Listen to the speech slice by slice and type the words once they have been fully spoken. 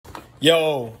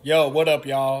Yo, what up,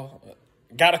 y'all?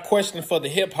 Got a question for the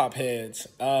hip hop heads.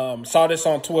 Saw this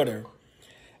on Twitter.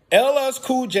 LL's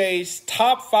Cool J's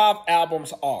top 5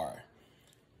 albums are.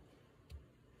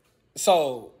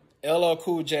 So, LL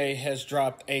Cool J has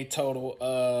dropped a total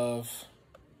of,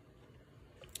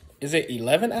 is it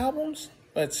 11 albums?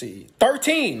 Let's see.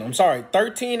 13. I'm sorry.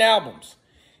 13 albums.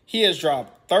 He has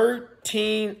dropped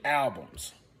 13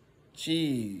 albums.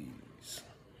 Jeez.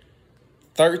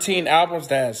 13 albums,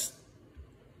 that's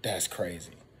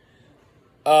crazy.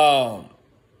 LL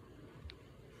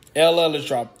has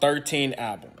dropped 13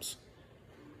 albums.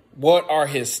 What are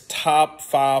his top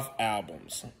 5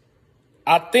 albums?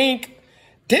 I think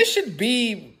this should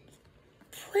be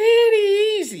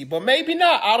pretty easy, but maybe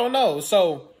not. I don't know.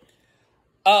 So,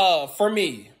 for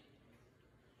me,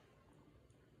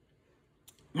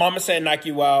 Mama Said Knock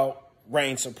You Out,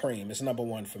 Reign Supreme. It's number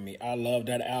 1 for me. I love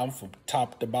that album from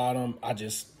top to bottom.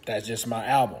 That's just my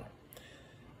album.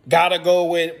 Gotta go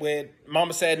with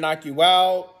Mama Said Knock You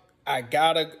Out. I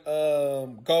gotta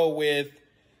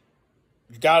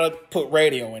gotta put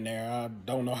Radio in there. I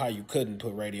don't know how you couldn't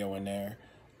put Radio in there.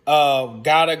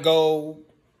 Gotta go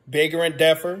Bigger and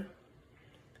Deffer.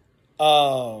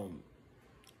 I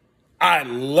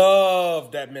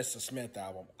love that Mr. Smith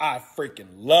album. I freaking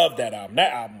love that album.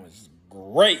 That album was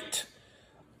great.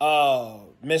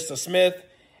 Mr. Smith.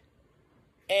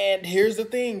 And here's the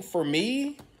thing for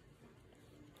me.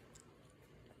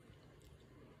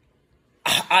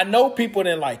 I know people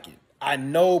didn't like it. I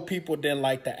know people didn't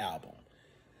like the album.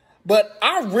 But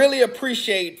I really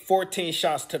appreciate 14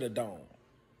 Shots to the Dome.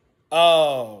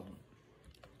 I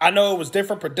know it was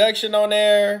different production on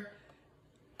there.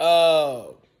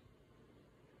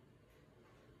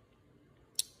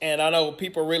 And I know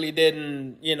people really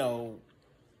didn't,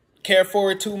 care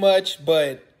for it too much.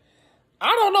 But I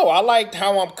don't know. I liked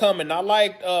How I'm Coming. I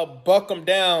liked Buck 'Em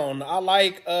Down. I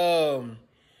like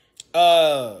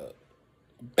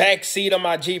Backseat of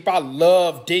My Jeep. I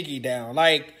love Diggy Down.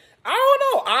 Like, I don't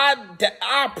know.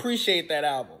 I appreciate that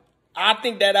album. I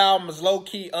think that album is low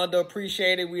key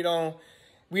underappreciated.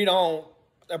 We don't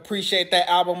appreciate that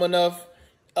album enough.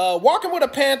 Walking with a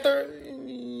Panther.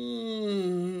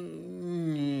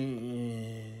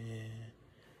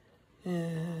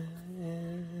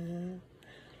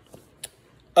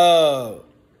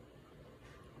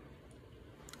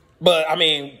 But I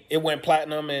mean, it went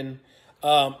platinum, and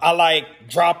I like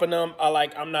Dropping Them.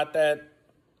 I'm that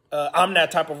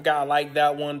type of guy. I like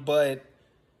that one, but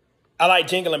I like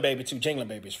Jingling Baby too. Jingling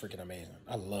Baby is freaking amazing.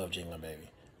 I love Jingling Baby.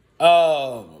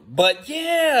 But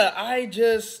yeah, I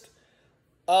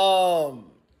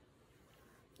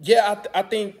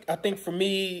think for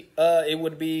me, it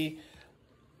would be,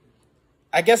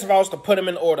 I guess if I was to put them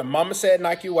in order, Mama Said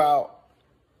Knock You Out.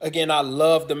 Again, I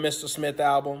love the Mr. Smith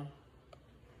album.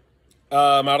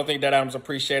 I don't think that album's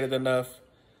appreciated enough.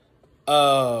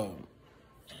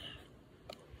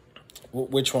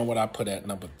 Which one would I put at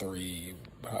number 3?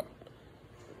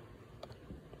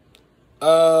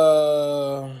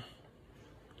 I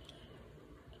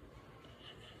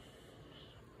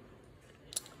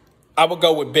would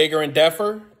go with Bigger and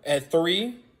Deffer at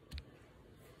 3.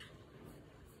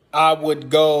 I would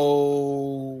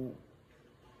go.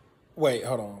 Wait,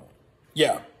 hold on.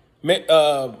 Yeah.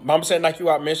 Mama Said Knock You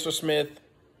Out, Mr. Smith,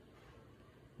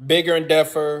 Bigger and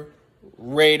Deffer,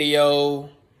 Radio,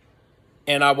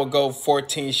 and I will go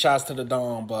 14 Shots to the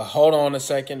Dome. But hold on a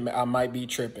second. I might be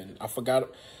tripping. I forgot.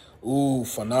 Ooh,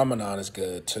 Phenomenon is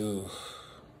good, too.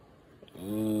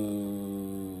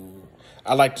 Ooh.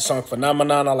 I like the song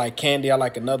Phenomenon. I like Candy. I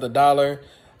like Another Dollar.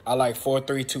 I like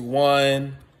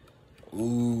 4321.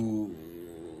 Ooh.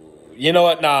 You know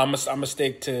what? Nah, I'm gonna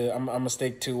stick to I'm gonna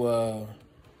stick to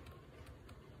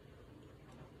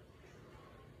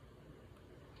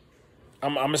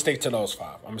I'm gonna stick to those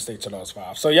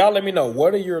 5. So y'all let me know,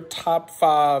 what are your top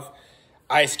 5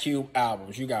 Ice Cube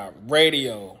albums? You got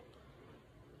Radio,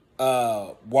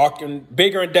 Walking,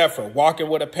 Bigger and Deffer, Walking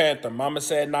with a Panther, Mama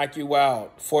Said Knock You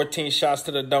Out, 14 Shots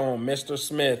to the Dome, Mr.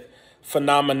 Smith,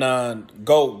 Phenomenon,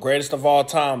 GOAT, Greatest of All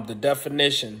Time, The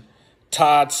Definition,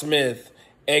 Todd Smith,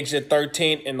 Exit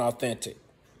 13, and Authentic.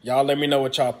 Y'all let me know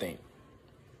what y'all think.